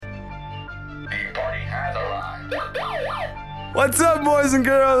What's up, boys and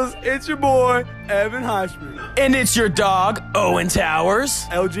girls? It's your boy, Evan Heischman. And it's your dog, Owen Towers.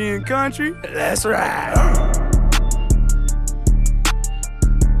 LG and Country. Let's ride.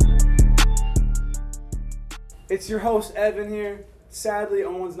 It's your host, Evan here. Sadly,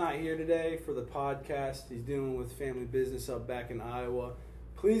 Owen's not here today for the podcast. He's dealing with family business up back in Iowa.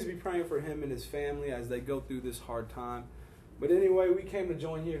 Please be praying for him and his family as they go through this hard time. But anyway, we came to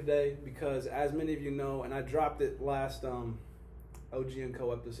join here today because, as many of you know, and I dropped it last OG and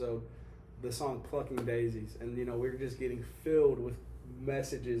Co episode, the song Plucking Daisies. And, you know, we're just getting filled with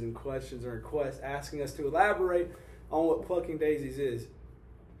messages and questions and requests asking us to elaborate on what Plucking Daisies is.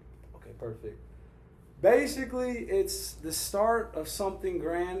 Okay, perfect. Basically, it's the start of something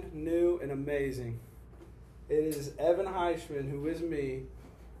grand, new, and amazing. It is Evan Heischman, who is me,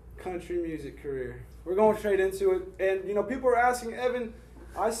 country music career. We're going straight into it. And, you know, people are asking, Evan,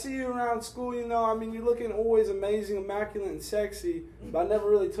 I see you around school, you know, I mean, you're looking always amazing, immaculate, and sexy, but I never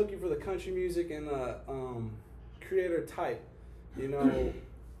really took you for the country music and creator type. You know,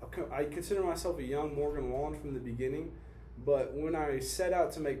 I consider myself a young Morgan Wallen from the beginning. But when I set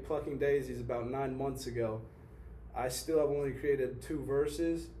out to make Plucking Daisies about 9 months ago, I still have only created 2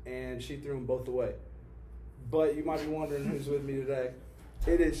 verses, and she threw them both away. But you might be wondering who's with me today.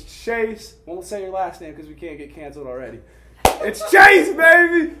 It is Chayce. Won't say your last name because we can't get canceled already. It's Chayce,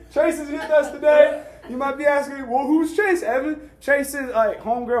 baby! Chayce is with us today. You might be asking, well, who's Chayce, Evan? Chayce is like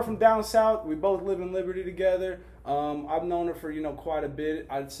homegirl from down south. We both live in Liberty together. I've known her for, you know, quite a bit.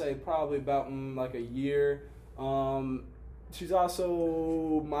 I'd say probably about like a year. She's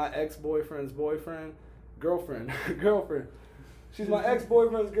also my ex-boyfriend's girlfriend. She's my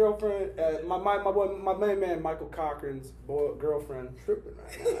ex-boyfriend's girlfriend. My main man Michael Cochran's girlfriend.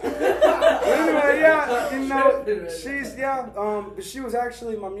 Anyway, yeah, you know, but she was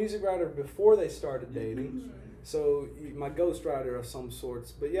actually my music writer before they started dating. So my ghostwriter of some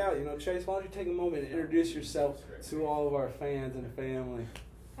sorts. But yeah, you know, Chayce, why don't you take a moment and introduce yourself to all of our fans and family.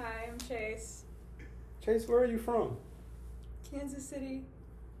 Hi, I'm Chayce. Chayce, where are you from? Kansas City.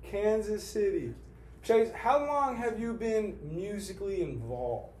 Kansas City. Chayce, how long have you been musically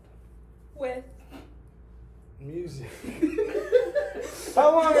involved? With? Music.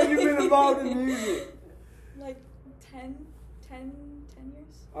 How long have you been involved in music? Like 10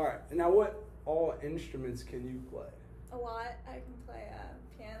 years. All right. Now, what all instruments can you play? A lot. I can play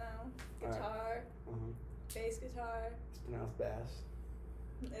piano, guitar, bass guitar. It's pronounced bass.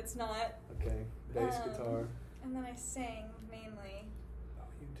 It's not. Okay. Bass guitar. And then I sing mainly. Oh,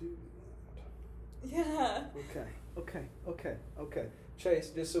 you do? Yeah. Okay.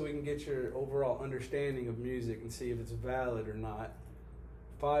 Chayce, just so we can get your overall understanding of music and see if it's valid or not,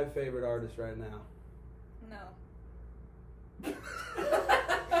 5 favorite artists right now. No.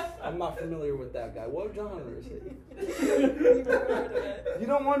 I'm not familiar with that guy. What genre is he? You've never heard of it. You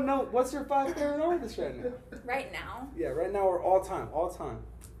don't want to know what's your 5 favorite artists right now? Right now? Yeah, right now or all time. All time?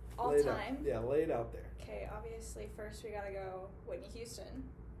 Yeah, lay it out there. Okay, obviously first we gotta go Whitney Houston.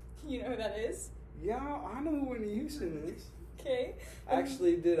 You know who that is? Yeah, I know who Whitney Houston is. Okay. I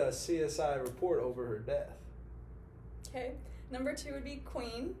actually did a CSI report over her death. Okay. Number 2 would be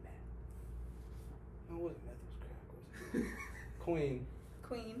Queen. No, it wasn't. That was crack. Queen.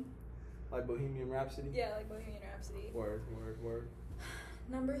 Queen. Like Bohemian Rhapsody? Yeah, like Bohemian Rhapsody. Word.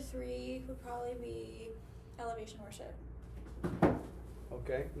 Number 3 would probably be Elevation Worship.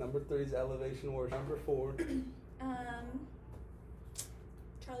 Okay. Number 3 is Elevation Worship. Number 4.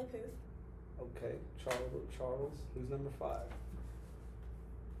 Charlie Puth. Okay. Charles. Who's number 5?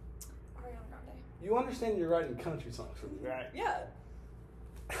 Ariana Grande. You understand you're writing country songs for me, right? Yeah.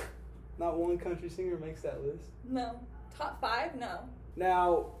 Not one country singer makes that list? No. Top 5? No.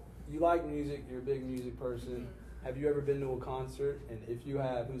 Now, you like music. You're a big music person. Mm-hmm. Have you ever been to a concert? And if you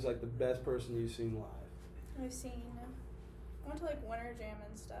have, who's like the best person you've seen live? I've seen... I went to like Winter Jam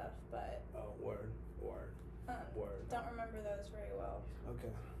and stuff, but... Oh, word. Don't remember those very well.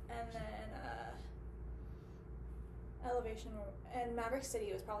 Okay. And then Elevation and Maverick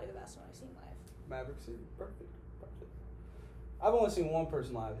City was probably the best one I've seen live. Maverick City, perfect. I've only seen one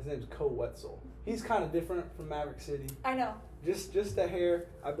person live. His name's Co Wetzel. He's kind of different from Maverick City. I know. Just the hair.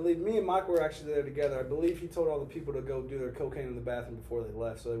 I believe me and Mike were actually there together. I believe he told all the people to go do their cocaine in the bathroom before they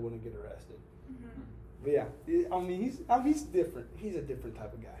left, so they wouldn't get arrested. Mm-hmm. But yeah, he's different. He's a different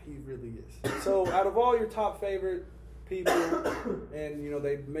type of guy. He really is. So out of all your top favorite people, and you know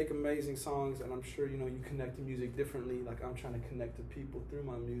they make amazing songs, and I'm sure you know you connect to music differently. Like I'm trying to connect to people through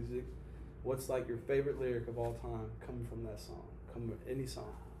my music. What's like your favorite lyric of all time coming from that song? Come with any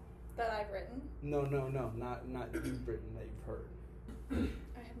song. That I've written? No, not you've written, that you've heard. I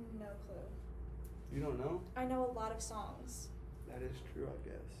have no clue. You don't know? I know a lot of songs. That is true, I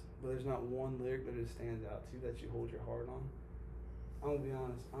guess. But there's not one lyric that just stands out to you that you hold your heart on. I'm gonna be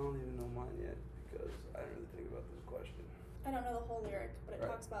honest, I don't even know mine yet because I didn't really think about this question. I don't know the whole lyric, but it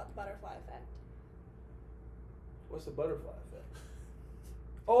Right. talks about the butterfly effect. What's the butterfly effect?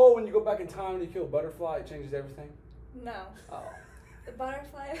 Oh, when you go back in time and you kill a butterfly, it changes everything? No. Oh. The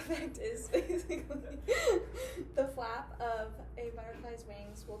butterfly effect is basically the flap of a butterfly's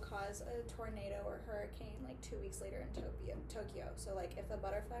wings will cause a tornado or hurricane like 2 weeks later in Tokyo. So like if a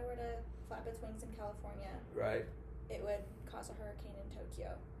butterfly were to flap its wings in California, Right. it would cause a hurricane in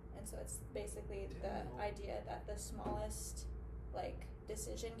Tokyo. And so it's basically the idea that the smallest like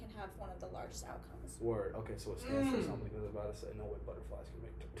decision can have one of the largest outcomes. Word. Okay, so it stands for something. I was about to say, no way butterflies can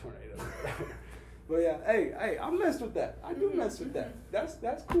make tornadoes. But yeah, hey, I messed with that. I do mess with that.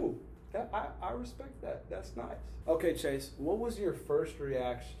 That's cool. I respect that. That's nice. Okay, Chayce, what was your first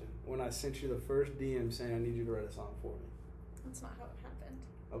reaction when I sent you the first DM saying I need you to write a song for me? That's not how it happened.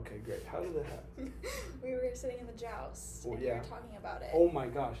 Okay, great. How did that happen? We were sitting in the joust and yeah. we were talking about it. Oh my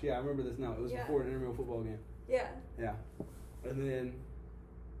gosh, yeah, I remember this now. It was Yeah. before an intramural football game. Yeah. Yeah. And then,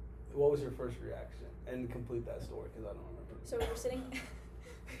 what was your first reaction? And complete that story because I don't remember. So we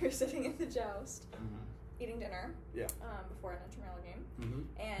were sitting in the joust, eating dinner. Yeah. Before an intramural game, Mm-hmm.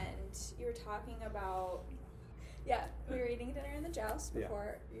 and you were talking about. Yeah, we were eating dinner in the joust Yeah.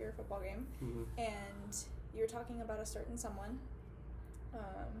 before your football game, Mm-hmm. and you were talking about a certain someone.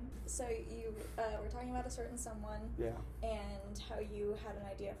 So you were talking about a certain someone, Yeah. and how you had an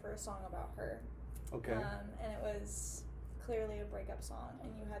idea for a song about her. Okay. And it was clearly a breakup song,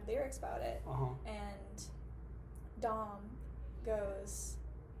 and you had lyrics about it. Uh-huh. And Dom goes,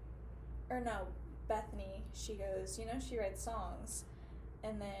 or no, Bethany, she goes, you know, she writes songs.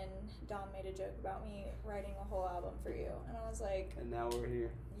 And then Dom made a joke about me writing a whole album for you. And I was like, And now we're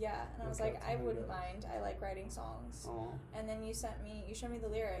here. yeah. And I was Okay, like, tell I me wouldn't about mind. I like writing songs. Oh. And then you showed me the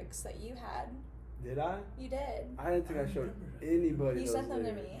lyrics that you had. Did I? You did. I didn't think I showed anybody You those sent them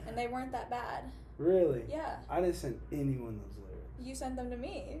lyrics. to me, and they weren't that bad. Really? Yeah. I didn't send anyone those lyrics. You sent them to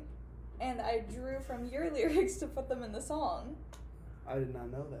me. And I drew from your lyrics to put them in the song. I did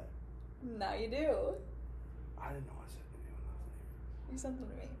not know that. Now you do. I didn't know I sent anyone those lyrics. You sent them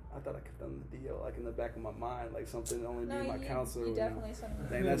to me. I thought I kept them in the DL, like in the back of my mind, like something only me No, and my you counselor would know. definitely sent them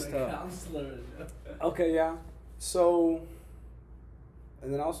to Dang, me. that's My tough. counselor. Okay, yeah. So,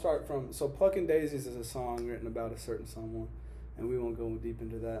 and then I'll start from, so Plucking Daisies is a song written about a certain someone, and we won't go deep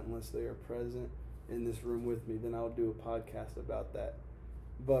into that unless they are present in this room with me. Then I'll do a podcast about that.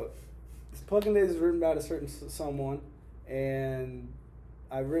 But Plucking Daisies is written about a certain someone, and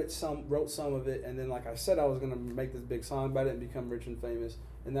I wrote some of it, and then like I said, I was going to make this big song about it and become rich and famous,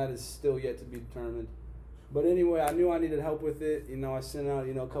 and that is still yet to be determined. But anyway, I knew I needed help with it. You know, I sent out,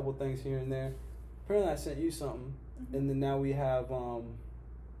 a couple things here and there. Apparently I sent you something, and then now we have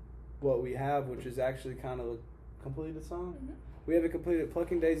what we have, which is actually kind of a completed song. Mm-hmm. We have it completed.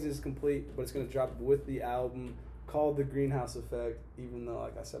 Plucking Daisies is complete, but it's going to drop with the album called The Greenhouse Effect, even though,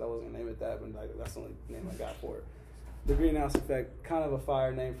 like I said, I wasn't going to name it that, but like, that's the only name I got for it. The Greenhouse Effect, kind of a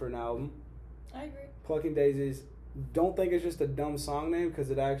fire name for an album. I agree. Plucking Daisies, don't think it's just a dumb song name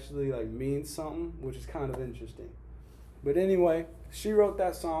because it actually like means something, which is kind of interesting. But anyway, she wrote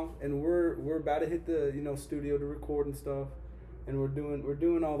that song, and we're about to hit the studio to record and stuff, and we're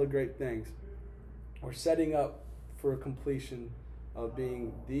doing all the great things. We're setting up for a completion of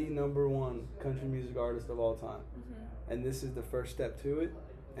being the #1 country music artist of all time, and this is the first step to it.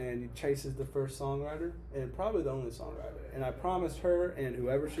 And Chayce is the first songwriter and probably the only songwriter. And I promised her and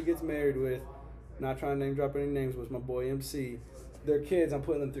whoever she gets married with, not trying to name drop any names, was my boy MC. Their kids, I'm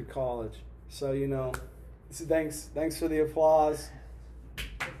putting them through college. So, thanks for the applause.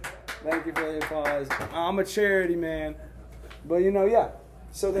 Thank you for the applause. I'm a charity man. But, yeah.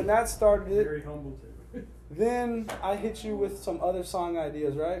 So then that started it. Very humble too. Then I hit you with some other song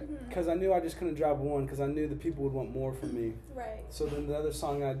ideas, right? Because I knew I just couldn't drop one because I knew the people would want more from me. Right. So then the other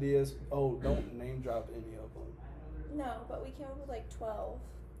song ideas, don't name drop any of them. No, but we came up with like 12,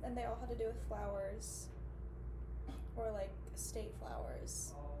 and they all had to do with flowers, or like state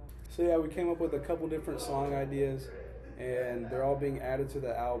flowers. So yeah, we came up with a couple different song ideas, and they're all being added to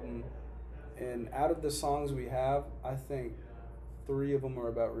the album. And out of the songs we have, I think 3 of them are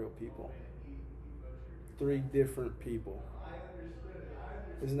about real people. 3 different people.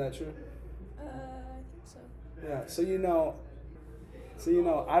 Isn't that true? I think so. Yeah, so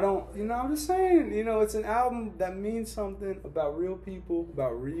I don't, I'm just saying, it's an album that means something about real people,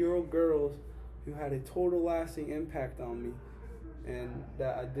 about real girls who had a total lasting impact on me, and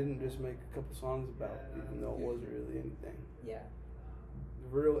that I didn't just make a couple songs about, even though it wasn't really anything. Yeah.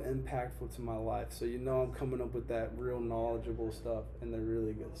 real impactful to my life. So I'm coming up with that real knowledgeable stuff, and they're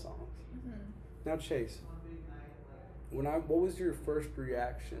really good songs. Mm-hmm. Now, Chayce, what was your first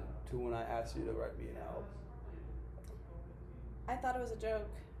reaction to when I asked you to write me an album? I thought it was a joke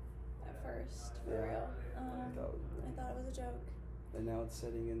at first, for real. I thought it was a joke. And now it's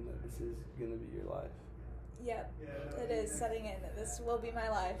setting in that this is gonna be your life. Yep, it is setting in that this will be my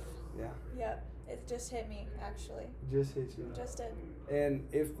life. Yeah. Yep, it just hit me actually. Just hit you. Just did. And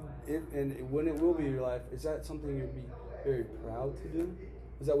when it will be your life, is that something you'd be very proud to do?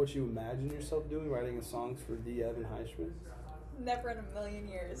 Is that what you imagine yourself doing, writing a songs for D. Evan Heishman? Never in a million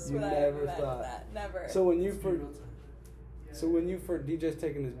years You would I never imagine thought. that. Never. So when you first DJ's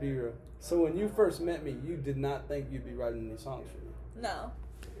taking his B-roll. So when you first met me, you did not think you'd be writing any songs for me. No.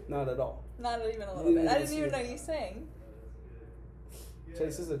 Not at all. Not even a little bit. I didn't even know you sang. Chayce,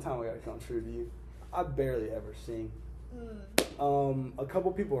 this is the time I gotta come true to you. I barely ever sing. A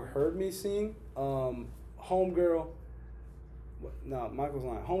couple people heard me sing. Homegirl. No, Michael's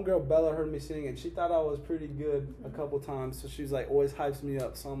lying. Homegirl Bella heard me sing, and she thought I was pretty good a couple times. So she's like, always hypes me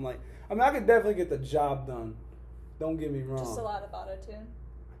up. So I'm like, I could definitely get the job done. Don't get me wrong. Just a lot of auto-tune.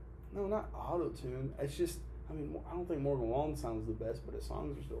 No, not auto-tune. It's just, I don't think Morgan Wallen sounds the best, but his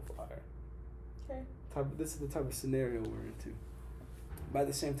songs are still fire. Okay. This is the type of scenario we're into. But at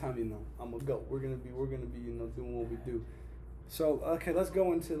the same time, I'm a goat. We're gonna be, doing what we do. So okay, let's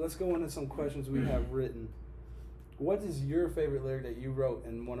go into some questions we have written. What is your favorite lyric that you wrote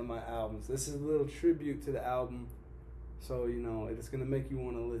in one of my albums? This is a little tribute to the album, so it's gonna make you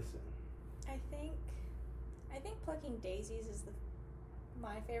want to listen. I think Plucking Daisies is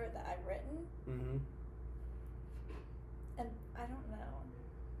my favorite that I've written. Mm-hmm. And I don't know.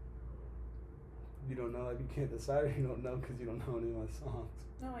 You don't know, like you can't decide, or you don't know because you don't know any of my songs?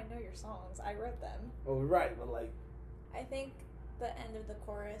 No, I know your songs. I wrote them. Oh, right, but like... I think the end of the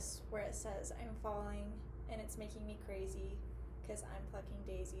chorus where it says, I'm falling and it's making me crazy because I'm plucking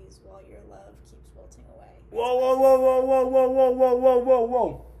daisies while your love keeps wilting away. Whoa.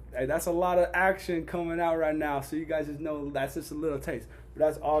 Hey, that's a lot of action coming out right now, so you guys just know that's just a little taste. But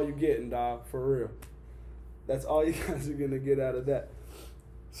that's all you're getting, dog, for real. That's all you guys are going to get out of that.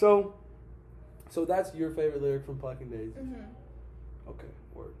 So that's your favorite lyric from Plucking Daisies? Mm-hmm. Okay,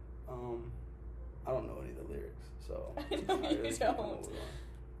 word. I don't know any of the lyrics, so... I know you don't.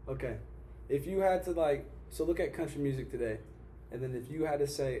 Okay. If you had to, so look at country music today, and then if you had to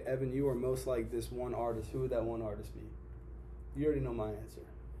say, Evan, you are most like this one artist, who would that one artist be? You already know my answer.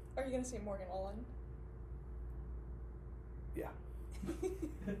 Are you going to say Morgan Wallen? Yeah.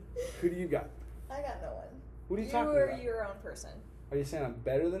 Who do you got? I got no one. What are you talking You about? are your own person. Are you saying I'm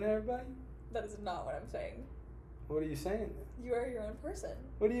better than everybody? That is not what I'm saying. What are you saying then? You are your own person.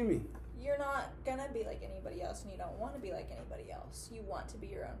 What do you mean? You're not gonna be like anybody else, and you don't want to be like anybody else. You want to be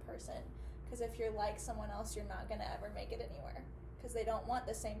your own person. Because if you're like someone else, you're not gonna ever make it anywhere. Because they don't want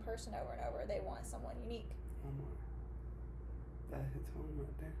the same person over and over. They want someone unique. Oh my. That hits home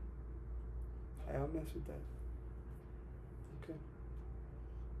right there. Hey, I'll mess with that.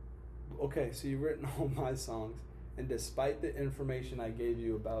 Okay, so you've written all my songs, and despite the information I gave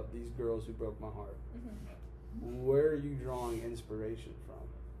you about these girls who broke my heart, Mm-hmm. where are you drawing inspiration from?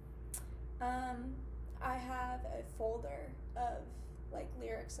 I have a folder of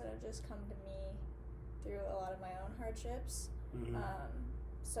lyrics that have just come to me through a lot of my own hardships. Mm-hmm.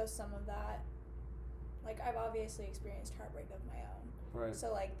 So some of that, I've obviously experienced heartbreak of my own. Right.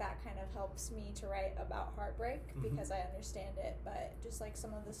 So that kind of helps me to write about heartbreak because I understand it. But just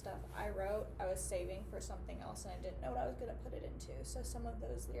some of the stuff I wrote, I was saving for something else and I didn't know what I was going to put it into. So some of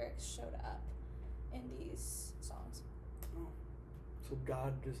those lyrics showed up in these songs. Oh. So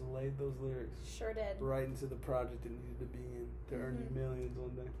God just laid those lyrics Sure did. right into the project it needed to be in to earn you millions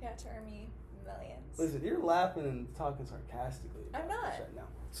one day. Yeah, to earn me millions. Listen, you're laughing and talking sarcastically about I'm not. this right now.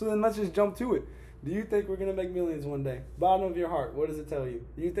 So then let's just jump to it. Do you think we're going to make millions one day? Bottom of your heart, what does it tell you?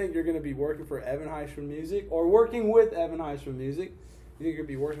 Do you think you're going to be working for Evan Heishman Music or working with Evan Heishman Music? You think you're going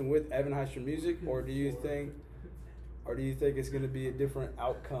to be working with Evan Heishman Music, or do you think it's going to be a different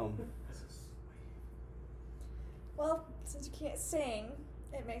outcome? Well, since you can't sing,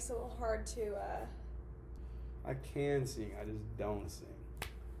 it makes it a little hard to... I can sing, I just don't sing.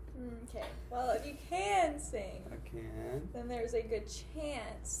 Okay. Well, if you can sing, I can. then there's a good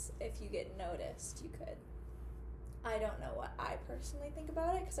chance if you get noticed, you could. I don't know what I personally think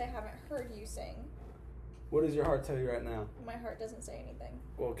about it because I haven't heard you sing. What does your heart tell you right now? My heart doesn't say anything.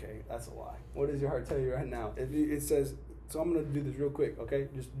 Okay, that's a lie. What does your heart tell you right now? It says, so I'm going to do this real quick, okay?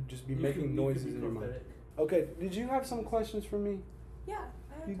 Just be making noises in your mind. Okay, did you have some questions for me? Yeah,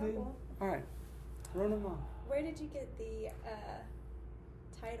 I have You a did? couple. All right, run them off. Where did you get the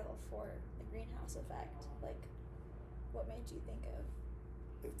title for the greenhouse effect? Like, what made you think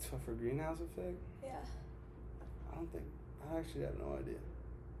of? For greenhouse effect? Yeah. I actually have no idea.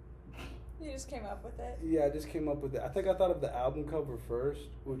 You just came up with it? Yeah, I just came up with it. I think I thought of the album cover first,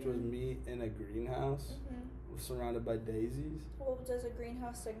 which was me in a greenhouse surrounded by daisies. Well, does a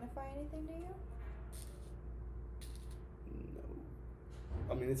greenhouse signify anything to you? No.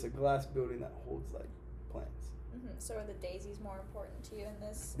 I mean, it's a glass building that holds, like, plants. So are the daisies more important to you in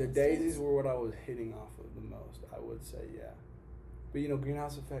this The instance? daisies were what I was hitting off of the most, I would say, yeah. But,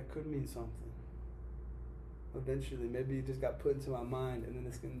 greenhouse effect could mean something. Eventually, maybe it just got put into my mind, and then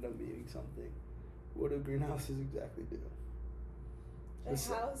it's going to end up meaning something. What do greenhouses exactly do? They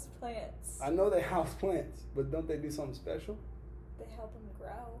house plants. I know they house plants, but don't they do something special? They help them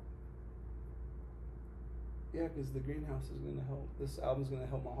grow. Yeah, because the greenhouse is going to help. This album's going to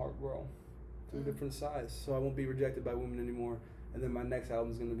help my heart grow to a different size, so I won't be rejected by women anymore. And then my next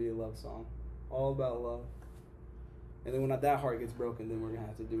album is going to be a love song, all about love. And then when that heart gets broken, then we're going to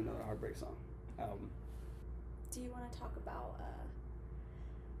have to do another heartbreak song album. Do you want to talk about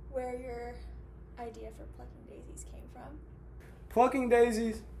where your idea for Plucking Daisies came from? Plucking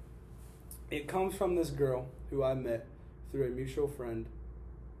Daisies, it comes from this girl who I met through a mutual friend,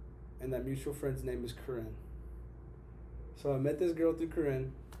 and that mutual friend's name is Corinne. So I met this girl through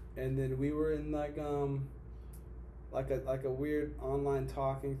Corinne, and then we were in like a weird online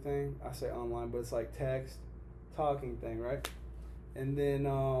talking thing. I say online, but it's like text talking thing, right? And then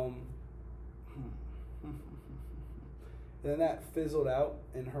then that fizzled out.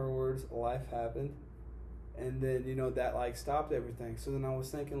 In her words, life happened. And then, that like stopped everything. So then I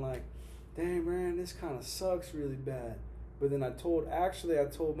was thinking like, dang, man, this kind of sucks really bad. But then I told my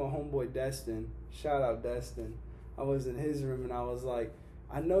homeboy Destin, shout out Destin. I was in his room and I was like,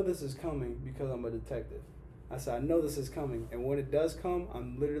 I know this is coming because I'm a detective. I said, I know this is coming. And when it does come,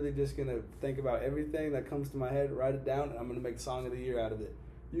 I'm literally just going to think about everything that comes to my head, write it down, and I'm going to make Song of the Year out of it.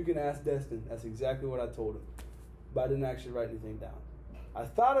 You can ask Destin. That's exactly what I told him. But I didn't actually write anything down. I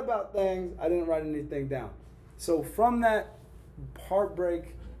thought about things. I didn't write anything down. So from that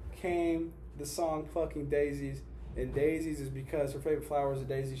heartbreak came the song Plucking Daisies. And daisies is because her favorite flower was a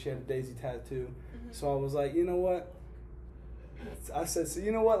daisy. She had a daisy tattoo. So I was like, you know what? I said, so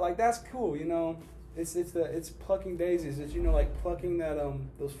you know what? Like, that's cool, It's plucking daisies. It's, like plucking that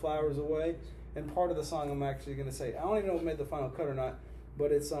those flowers away. And part of the song I'm actually going to say, I don't even know if it made the final cut or not,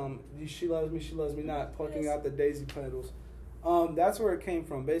 but it's she loves me not, plucking out the daisy petals. That's where it came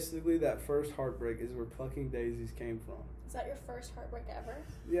from. Basically, that first heartbreak is where Plucking Daisies came from. Is that your first heartbreak ever?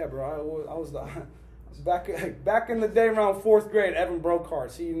 Yeah, bro. I was back in the day around 4th grade. Evan broke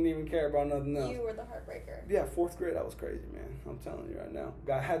hearts. He didn't even care about nothing else. You were the heartbreaker. Yeah, 4th grade. I was crazy, man. I'm telling you right now.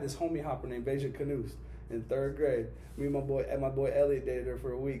 I had this homie hopper named Beja Canoes in 3rd grade. Me and my boy Elliot dated her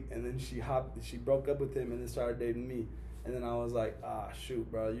for a week, and then she broke up with him and then started dating me. And then I was like, shoot,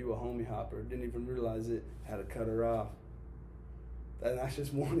 bro, you a homie hopper. Didn't even realize it. Had to cut her off. And that's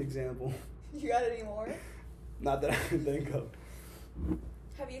just one example. You got any more? Not that I can think of.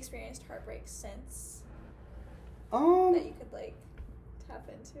 Have you experienced heartbreak since? That you could like tap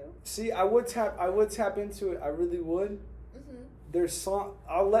into. See, I would tap into it. I really would. There's song.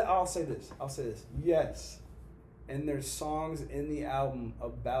 I'll say this. Yes, and there's songs in the album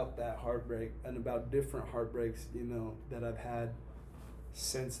about that heartbreak and about different heartbreaks, that I've had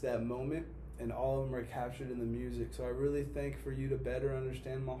since that moment, and all of them are captured in the music. So I really think for you to better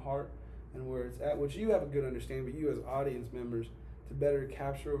understand my heart and where it's at, which you have a good understanding, but you as audience members, to better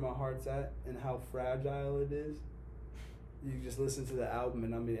capture where my heart's at and how fragile it is, you just listen to the album,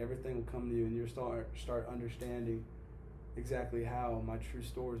 and everything will come to you, and you'll start understanding exactly how my true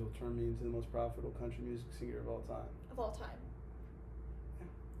stories will turn me into the most profitable country music singer of all time. Of all time.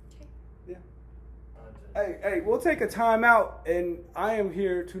 Yeah. Okay. Yeah. Hey, we'll take a time out, and I am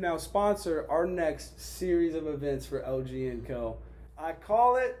here to now sponsor our next series of events for LG & Co. I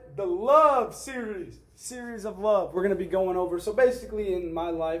call it the Love Series of Love. We're going to be going over, so basically in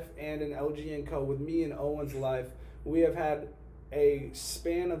my life and in LG & Co, with me and Owen's life, we have had a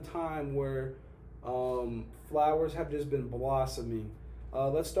span of time where flowers have just been blossoming.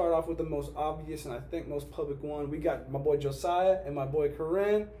 Let's start off with the most obvious and I think most public one. We got my boy Josiah and my boy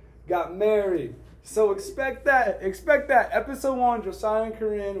Corinne got married. So expect that. Episode 1, Josiah and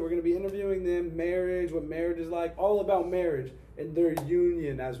Corinne. We're going to be interviewing them, marriage, what marriage is like, all about marriage and their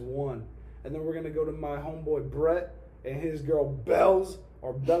union as one. And then we're going to go to my homeboy Brett and his girl Bella,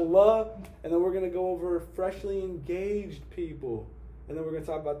 and then we're going to go over freshly engaged people. And then we're going to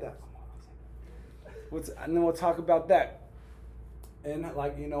talk about that. And then we'll talk about that. And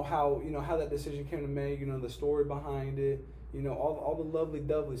like, how that decision came to make, the story behind it, You know, all the lovely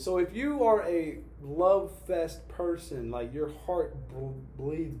dovely. So if you are a love fest person, like your heart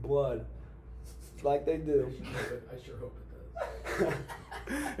bleeds blood, like they do. I sure hope it does.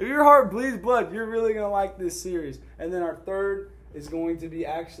 If your heart bleeds blood, you're really going to like this series. And then our third is going to be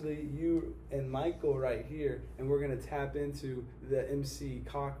actually you and Michael right here. And we're going to tap into the MC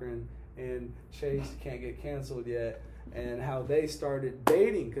Cochran and Chayce Can't Get Canceled Yet. And how they started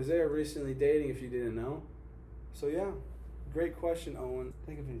dating. Because they were recently dating, if you didn't know. So, yeah. Great question, Owen.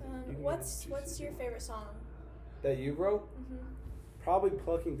 Think of anything. What's your favorite song? That you wrote? Mm-hmm. Probably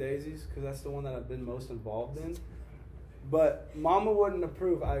Plucking Daisies, because that's the one that I've been most involved in. But Mama Wouldn't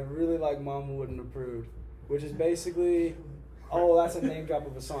Approve, I really like Mama Wouldn't Approve, which is basically, that's a name drop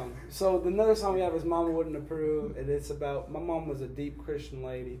of a song. So another song we have is Mama Wouldn't Approve, and it's about, my mom was a deep Christian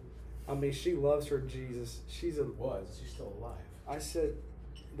lady. I mean, she loves her Jesus. She's still alive? I said,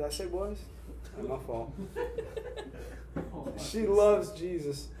 did I say was? Not my fault. She loves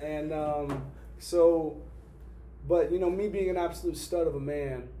Jesus, and but you know, me being an absolute stud of a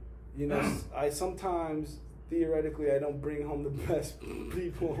man, you know, I sometimes theoretically I don't bring home the best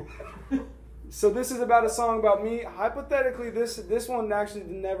people. So this is about a song about me. Hypothetically, this one actually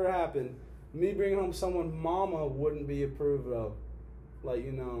never happened. Me bringing home someone Mama wouldn't be approved of, like,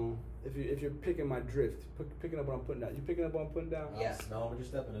 you know. If you're picking my drift, picking up what I'm putting down. You picking up what I'm putting down? Yeah. I'm smelling what you're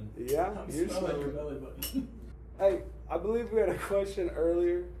stepping in. Yeah? You're smelling your belly button. Hey, I believe we had a question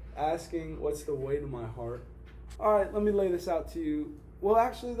earlier asking what's the weight of my heart. All right, let me lay this out to you. Well,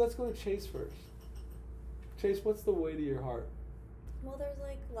 actually, let's go to Chayce first. Chayce, what's the weight of your heart? Well, there's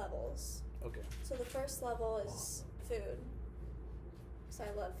like levels. Okay. So the first level is food. Because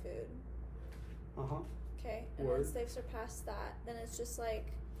I love food. Uh-huh. Okay, and Word. once they've surpassed that, then it's just like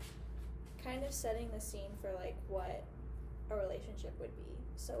kind of setting the scene for like what a relationship would be.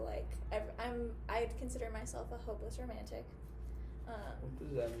 So like I'd consider myself a hopeless romantic. What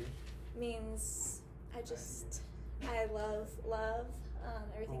does that mean? Means I love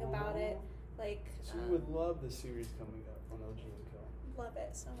everything about it. Like So you would love the series coming up on OG and Co. love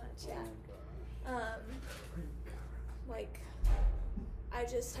it so much, yeah. Oh my gosh. Like I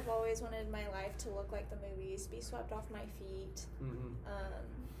just have always wanted my life to look like the movies, be swept off my feet. Mm-hmm.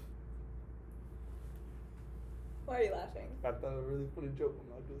 Why are you laughing? I thought a really funny joke. I'm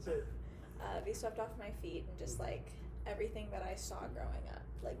not gonna say it. Be swept off my feet and just like everything that I saw growing up,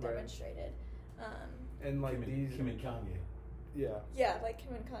 like Right. demonstrated. And like Kim and Kanye. Yeah. Yeah, like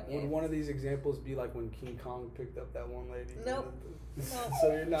Kim and Kanye. Would one of these examples be like when King Kong picked up that one lady? Nope. Nope.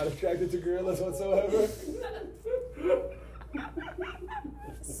 So you're not attracted to gorillas whatsoever?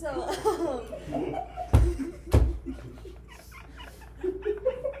 So,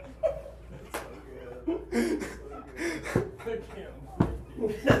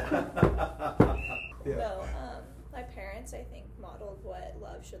 Yeah. No, my parents, I think, modeled what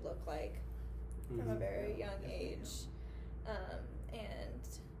love should look like from a very young age. And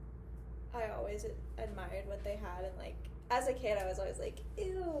I always admired what they had, and like as a kid I was always like,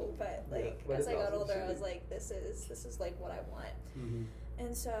 ew, but like but as I got also older I was sweet. like, this is like what I want. Mm-hmm.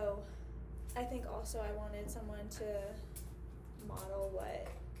 And so I think also I wanted someone to model what,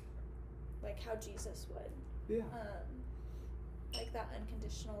 like how Jesus would. Yeah. Like that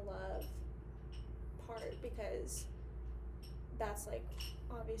unconditional love part, because that's like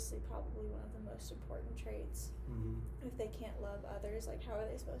obviously probably one of the most important traits. Mm-hmm. If they can't love others, like how are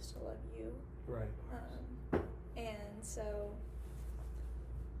they supposed to love you? Right. And so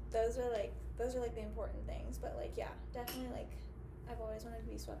those are like the important things. But like, yeah, definitely, like I've always wanted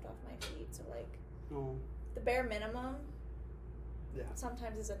to be swept off my feet. So like the bare minimum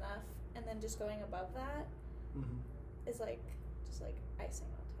sometimes is enough, and then just going above that is like just like icing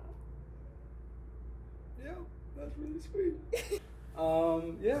on top. Yeah, that's really sweet.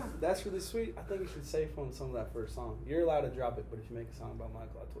 Yeah, that's really sweet. I think you should save on some of that first song. You're allowed to drop it, but if you make a song about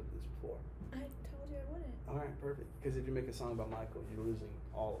Michael, I told you this before. I told you I wouldn't. All right, perfect. Because if you make a song about Michael, you're losing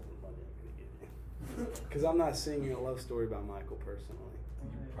all of the money I'm going to give you. Because I'm not singing a love story about Michael personally.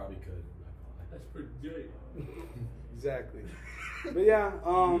 You probably could. That's pretty good. Exactly. But yeah,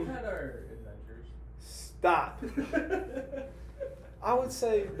 We've had our adventures. stop. I would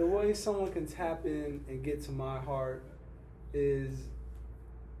say the way someone can tap in and get to my heart is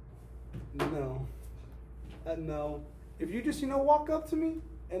no. If you just, walk up to me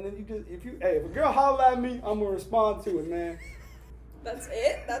and then if a girl holler at me, I'm gonna respond to it, man. That's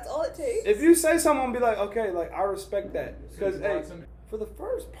it? That's all it takes? If you say something, I'll be like, okay, like I respect that. Because for the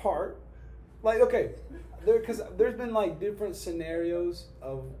first part, like, okay, because there's been like different scenarios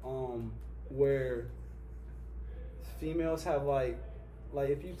of where females have like Like,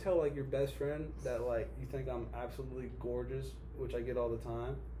 if you tell, like, your best friend that, like, you think I'm absolutely gorgeous, which I get all the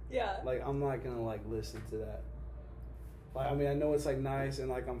time, Yeah. like, I'm not gonna, like, listen to that. Like, I mean, I know it's, like, nice and,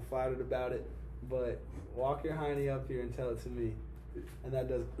 like, I'm flattered about it, but walk your hiney up here and tell it to me. And that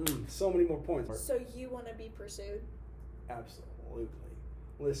does so many more points. So you want to be pursued? Absolutely.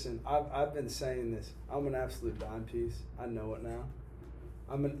 Listen, I've been saying this. I'm an absolute dime piece. I know it now.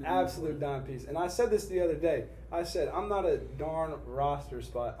 I'm an absolute dime piece. And I said this the other day. I said, I'm not a darn roster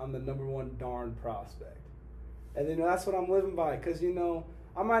spot. I'm the number one darn prospect. And, you know, that's what I'm living by. Because, you know,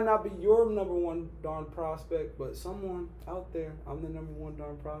 I might not be your number one darn prospect, but someone out there, I'm the number one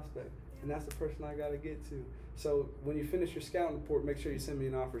darn prospect. And that's the person I got to get to. So when you finish your scouting report, make sure you send me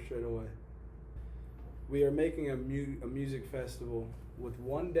an offer straight away. We are making a music festival with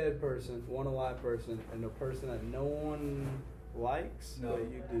one dead person, one alive person, and a person that no one likes, No, but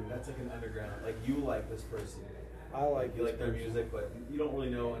you do. That's like an underground. Like, you like this person. I like You this like their person. music, but you don't really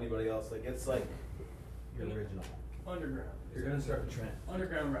know anybody else. Like, it's like your original. Underground. You're gonna start a trend.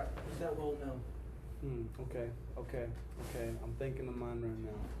 Underground rap. Is that well known? Okay. I'm thinking of mine right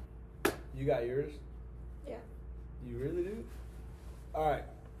now. You got yours? Yeah. You really do? All right.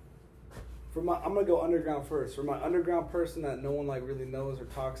 I'm gonna go underground first. For my underground person that no one like really knows or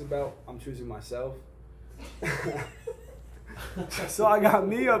talks about, I'm choosing myself. So I got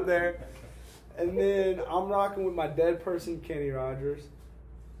me up there, and then I'm rocking with my dead person, Kenny Rogers,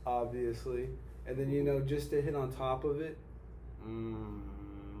 obviously, and then, you know, just to hit on top of it,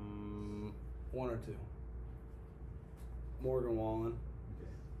 one or two, Morgan Wallen,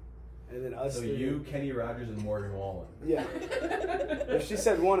 and then us. So three. you, Kenny Rogers, and Morgan Wallen. Yeah. If she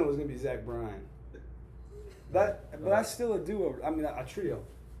said one, it was gonna be Zach Bryan. But that's still a duo. I mean, a trio.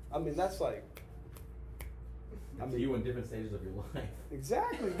 I mean, that's like. I mean, you in different stages of your life.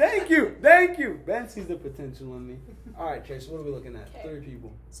 Exactly. Thank you. Ben sees the potential in me. All right, Chayce, what are we looking at? Okay. 3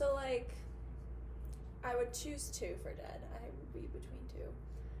 people. So, like, I would choose 2 for dead. I would be between 2.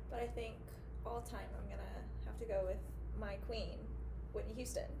 But I think all time I'm going to have to go with my queen, Whitney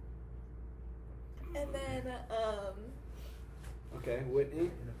Houston. And then, Okay, Whitney.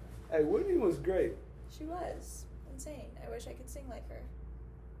 Hey, Whitney was great. she was insane. I wish I could sing like her.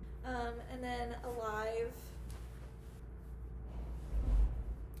 And then alive,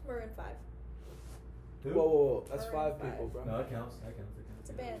 Maroon 5. Who? Whoa. That's Maroon 5 people, bro. No, that counts. It's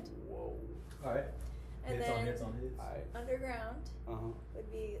a band. Whoa. All right. And Hits then on hits on hits. All right. underground Uh-huh.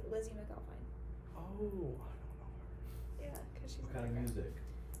 would be Lizzie McAlpine. Oh, I don't know her. Yeah, because she's What kind of underground. music?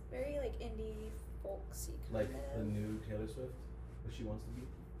 Very like indie folksy kind Like of. the new Taylor Swift? What she wants to be?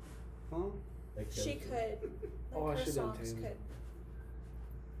 Huh? Like She Taylor Swift? could. Like Oh, I her should've done songs Taylor. could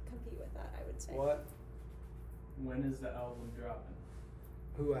compete with that. I would say. What? When is the album dropping?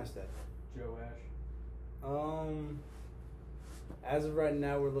 Who asked that? Joe Ash. As of right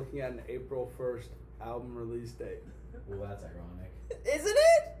now, we're looking at an April 1st album release date. Well, that's ironic. Isn't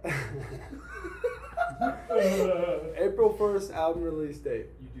it? April 1st album release date.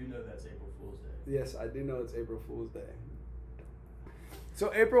 You do know that's April Fool's Day. Yes, I do know it's April Fool's Day.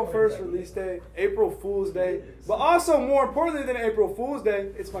 So April 1st release day, April Fool's Day, but also more importantly than April Fool's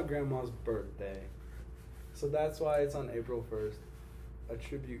Day, it's my grandma's birthday. So that's why it's on April 1st, a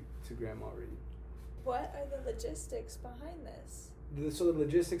tribute to Grandma Reed. What are the logistics behind this? So the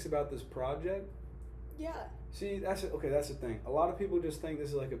logistics about this project, Yeah. see, that's the thing. A lot of people just think this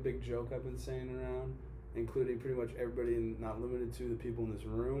is like a big joke I've been saying around, including pretty much everybody, and not limited to the people in this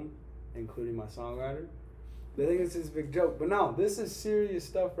room, including my songwriter. They think this is a big joke, but no, this is serious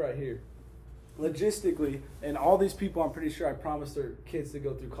stuff right here. Logistically, and all these people, I'm pretty sure I promised their kids to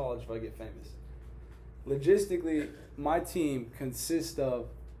go through college if I get famous. Logistically, my team consists of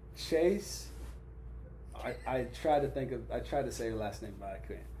Chayce. I tried to say her last name, but I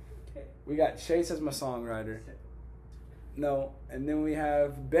couldn't. Okay. We got Chayce as my songwriter. No, and then we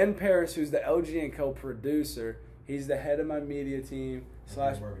have Ben Paris, who's the LG & Co. producer. He's the head of my media team /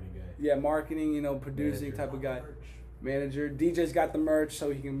 Marketing guy. yeah, marketing, producing Manager. type of guy. Manager. DJ's got the merch so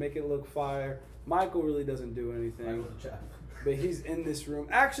he can make it look fire. Michael really doesn't do anything, Michael's a chap. but he's in this room.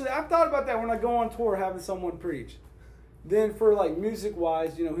 Actually, I've thought about that when I go on tour, having someone preach. Then for like music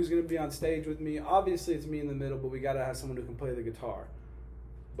wise, who's gonna be on stage with me? Obviously, it's me in the middle, but we gotta have someone who can play the guitar.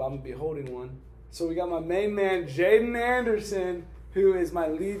 But I'm gonna be holding one. So we got my main man, Jaden Anderson, who is my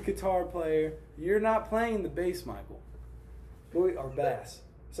lead guitar player. You're not playing the bass, Michael. Or bass.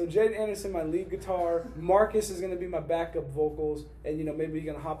 So Jaden Anderson, my lead guitar. Marcus is going to be my backup vocals. And, maybe he's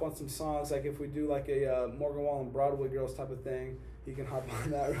going to hop on some songs. Like if we do like a Morgan Wallen Broadway Girls type of thing, he can hop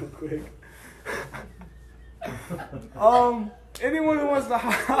on that real quick. Anyone who wants to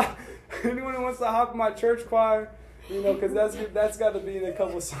hop in my church choir, You know, because that's got to be in a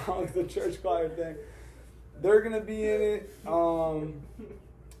couple songs, the church choir thing. They're going to be in it.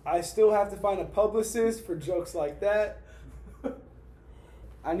 I still have to find a publicist for jokes like that.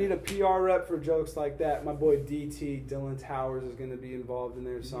 I need a PR rep for jokes like that. My boy DT, Dylan Towers, is going to be involved in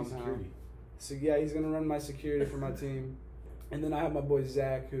there somehow. Security. So, yeah, he's going to run my security for my team. And then I have my boy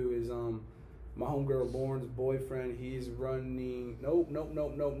Zach, who is my homegirl Lauren's boyfriend. He's running... Nope.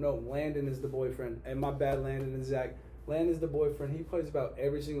 Landon is the boyfriend. And my bad, Landon and Zach. Landon's the boyfriend. He plays about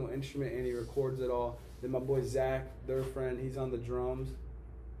every single instrument, and he records it all. Then my boy Zach, their friend, he's on the drums.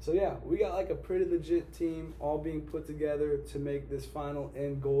 So, yeah, we got like a pretty legit team all being put together to make this final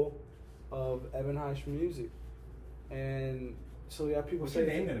end goal of Evan Heischman Music. And so, yeah, people What's say... your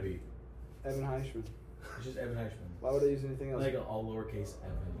name going to be? Evan Heischman. It's just Evan Heischman. Why would I use anything else? Like an all lowercase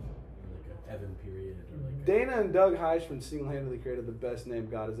Evan. Or like an Evan period. Or like Dana and Doug Heischman single-handedly created the best name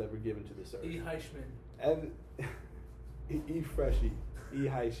God has ever given to this earth. E. Heischman. Evan... E. Freshie. E.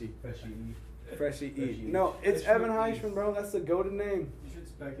 Heischie. Freshie E. Freshie. No, it's Freshie Evan E. Heischman, bro. That's the goated name. You should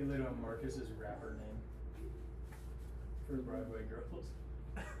speculate on Marcus's rapper name for Broadway girls.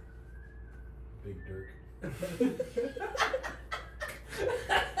 Big Dirk.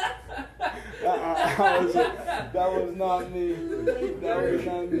 That was not me. That was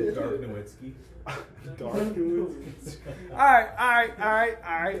not me. Dark Nowitzki. Dark Nowitzki. All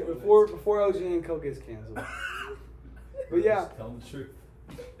right. Before LG and Co gets canceled. But yeah, Just tell them the truth.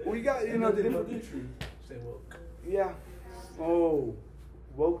 we got, you know, different... Stay woke. Yeah. Oh,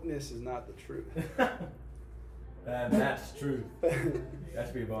 wokeness is not the truth. And that's truth. That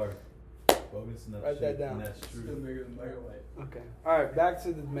should be a bar. Wokeness and that's Write that truth, down. And that's Still truth. bigger than Megawhite. Okay. All right, back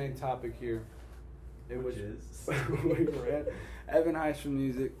to the main topic here. Which is? we were at Evan Heischman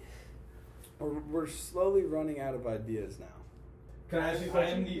Music. We're slowly running out of ideas now. Can I ask you a I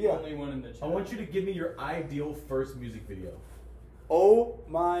am question? the Yeah. only one in the chat. I want you to give me your ideal first music video. Oh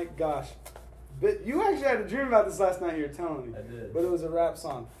my gosh. But you actually had a dream about this last night, you were telling me. I did. But it was a rap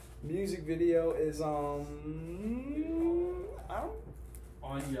song. Music video is I don't...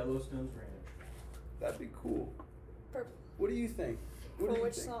 On Yellowstone's Ranch. That'd be cool. For, What do you think? What for do you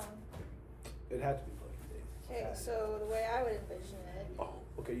which think? song? It'd have to be Plugging Daisies. Okay, so the way I would envision it, Oh,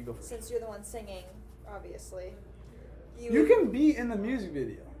 okay, you go first. since you're the one singing, obviously, You would- can be in the music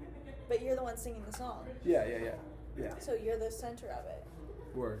video. but you're the one singing the song, Yeah. so you're the center of it.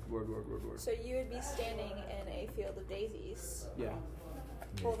 Word. So you would be standing in a field of daisies, Yeah.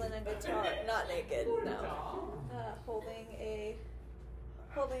 holding a guitar, not naked, no, holding a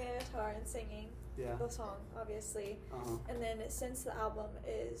guitar and singing Yeah. the song, obviously. Uh-huh. And then since the album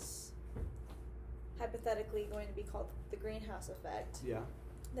is hypothetically going to be called The Greenhouse Effect, Yeah.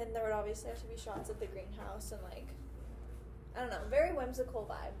 then there would obviously have to be shots of the greenhouse and like, I don't know, very whimsical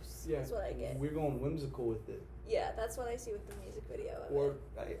vibes. Yeah. That's what I get. We're going whimsical with it. Yeah, that's what I see with the music video of Or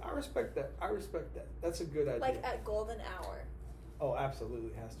it. I respect that. That's a good idea. Like at golden hour. Oh, absolutely,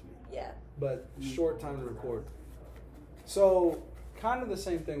 it has to be. Yeah. But short time to record. So, kind of the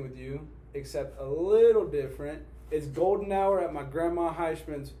same thing with you, except a little different. It's golden hour at my grandma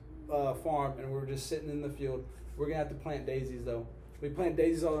Heischman's farm, and we're just sitting in the field. We're gonna have to plant daisies though. We plant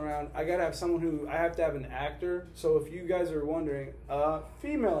daisies all around. I gotta have someone I have to have an actor. So if you guys are wondering, a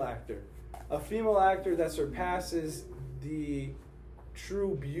female actor that surpasses the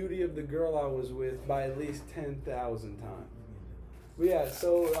true beauty of the girl I was with by at least 10,000 times. But yeah,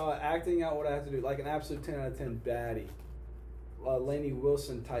 so acting out what I have to do, like an absolute 10 out of 10 baddie. Lainey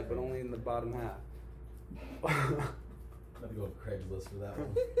Wilson type, but only in the bottom half. I'm going to go with Craigslist for that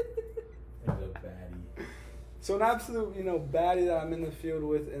one. And a baddie. So an absolute, baddie that I'm in the field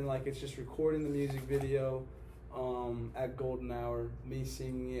with, and like it's just recording the music video at golden hour, me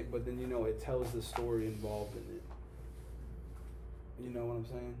singing it, but then it tells the story involved in it. You know what I'm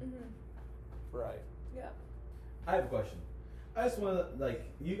saying? Mm-hmm. Right. Yeah. I have a question. I just want to,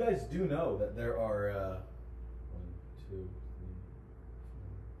 you guys do know that there are 1, 2, 3, 4,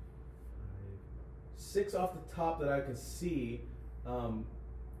 5, 6 off the top that I can see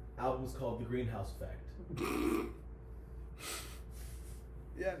albums called The Greenhouse Effect.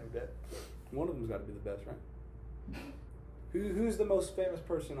 Yeah, no doubt. One of them's got to be the best, right? Who's the most famous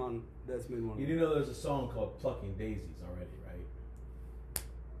person on that's made one? You do know there's a song called Plucking Daisies already, right?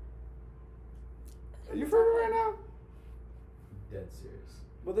 Are you for it right now? Dead serious.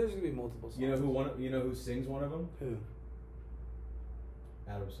 Well, there's gonna be multiple songs. You know who sings one of them? Who?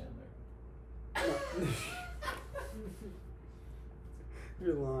 Adam Sandler.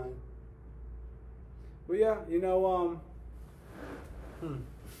 You're lying. But yeah,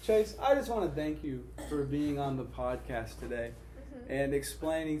 Chayce, I just want to thank you for being on the podcast today and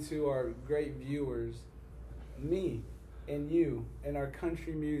explaining to our great viewers me and you and our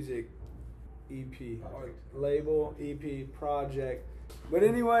country music EP, our label, EP, project. But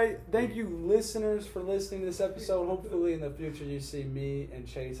anyway, thank you listeners for listening to this episode. Hopefully in the future you see me and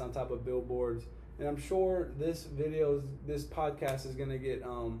Chayce on top of billboards. And I'm sure this podcast is going to get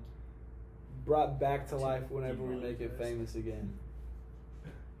brought back to life whenever we make it famous again.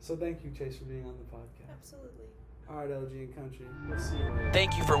 So thank you, Chayce, for being on the podcast. Absolutely. All right, LG and Country. We'll see you later.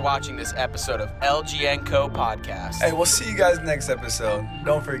 Thank you for watching this episode of LGN Co. Podcast. Hey, we'll see you guys next episode.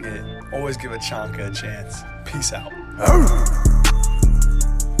 Don't forget, always give a Chanka a chance. Peace out.